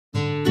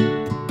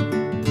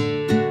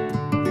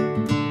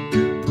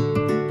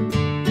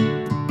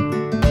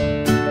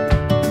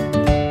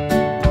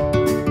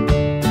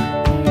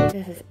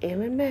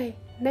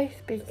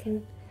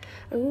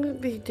I'm going to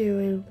be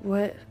doing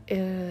what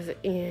is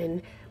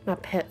in my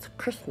pet's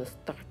Christmas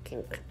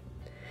stocking.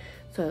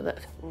 So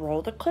let's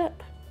roll the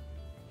clip.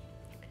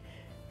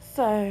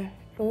 So I'm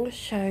going to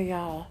show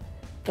y'all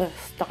the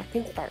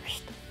stocking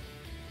first.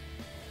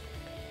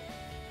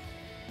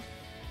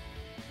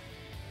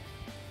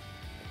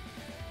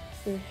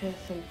 It has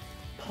some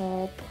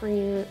paw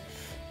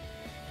prints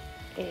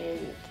and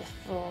this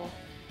little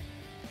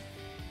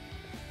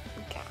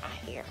guy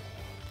here.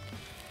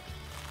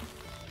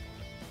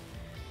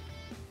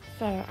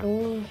 So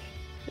I'm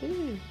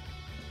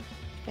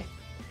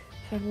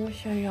gonna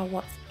show y'all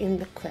what's in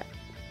the clip.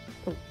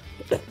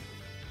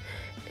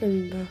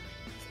 In the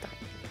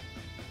stocking.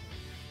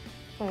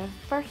 So the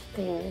first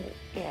thing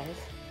is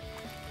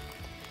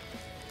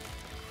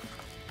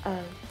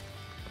a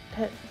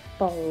pet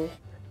bowl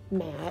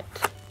mat.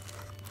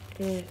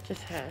 And it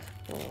just has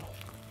little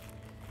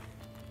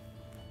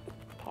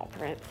paw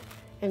prints.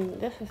 And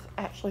this is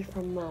actually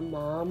from my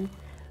mom,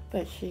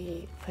 but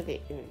we put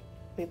it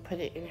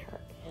in her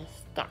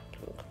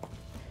stocking.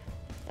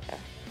 So.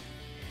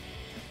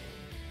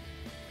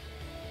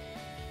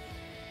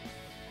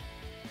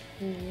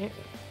 And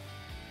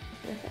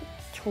there's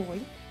a toy.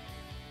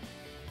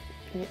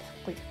 And it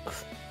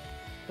squeaks.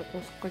 It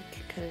will squeak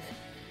because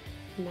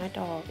my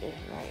dog is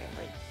right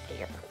over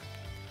there,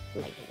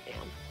 laying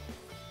down.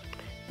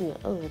 And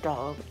the other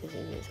dog is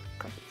in his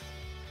crate.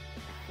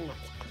 I'm not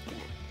squeaking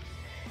it.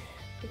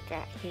 We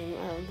got him a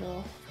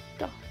little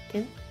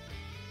stocking.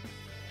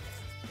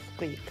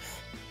 Squeaks.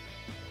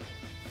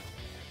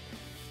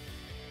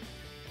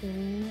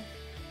 And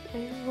a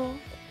little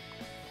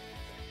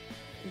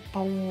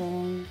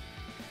bone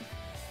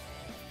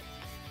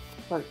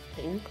float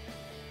thing.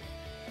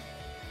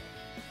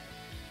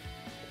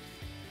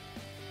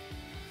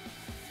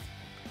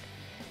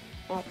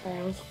 A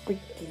brown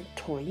squeaky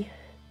toy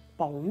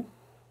bone.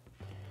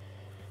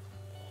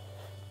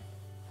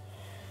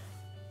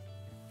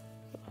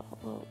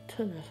 A little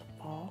tennis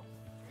ball.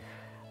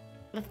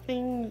 This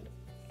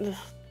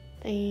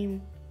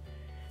theme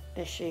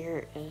this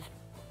year is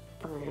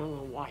brown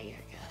and white,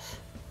 I guess.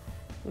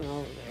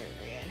 No, they're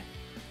red.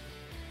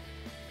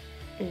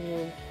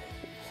 And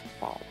this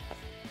ball.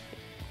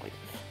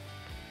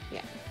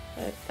 Yeah,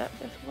 that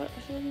is what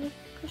is in the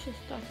Christmas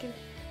stocking.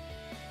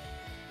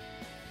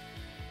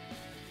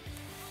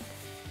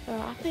 So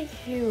I think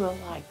he will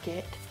like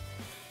it.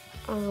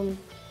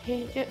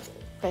 He gets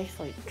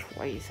basically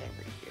toys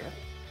every year.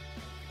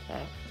 So,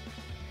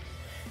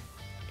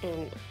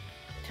 and to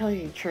tell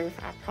you the truth,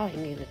 I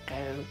probably need to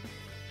go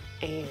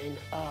and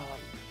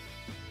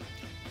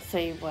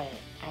see what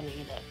I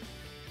need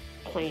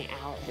to clean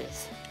out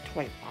his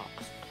toy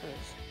box,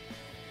 because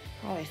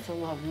probably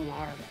some of them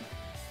are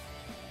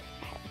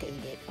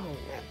outdated. I don't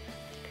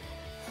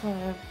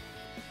know.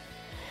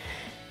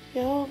 So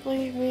y'all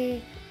leave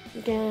me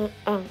down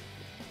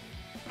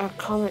a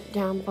comment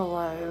down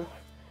below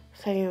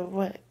saying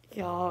what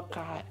y'all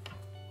got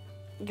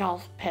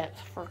y'all's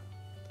pets for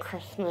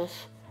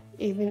Christmas.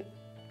 Even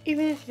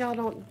if y'all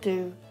don't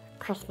do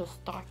Christmas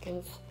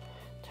stockings,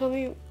 tell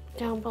me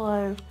down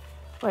below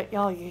what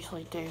y'all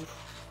usually do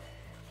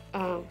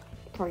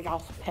for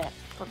y'all's pet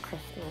for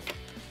Christmas.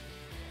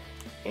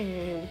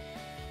 And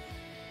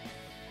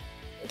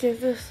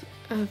give this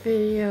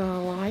video a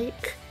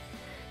like,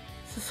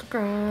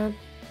 subscribe,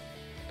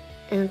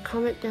 and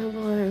comment down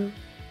below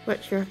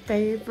what's your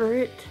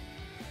favorite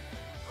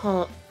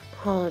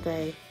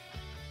holiday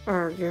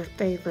or your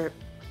favorite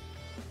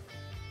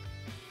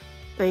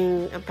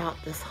thing about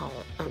this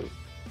holiday,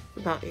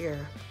 about your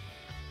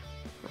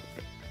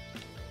holiday.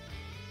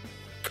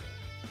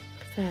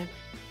 So,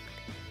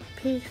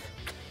 peace.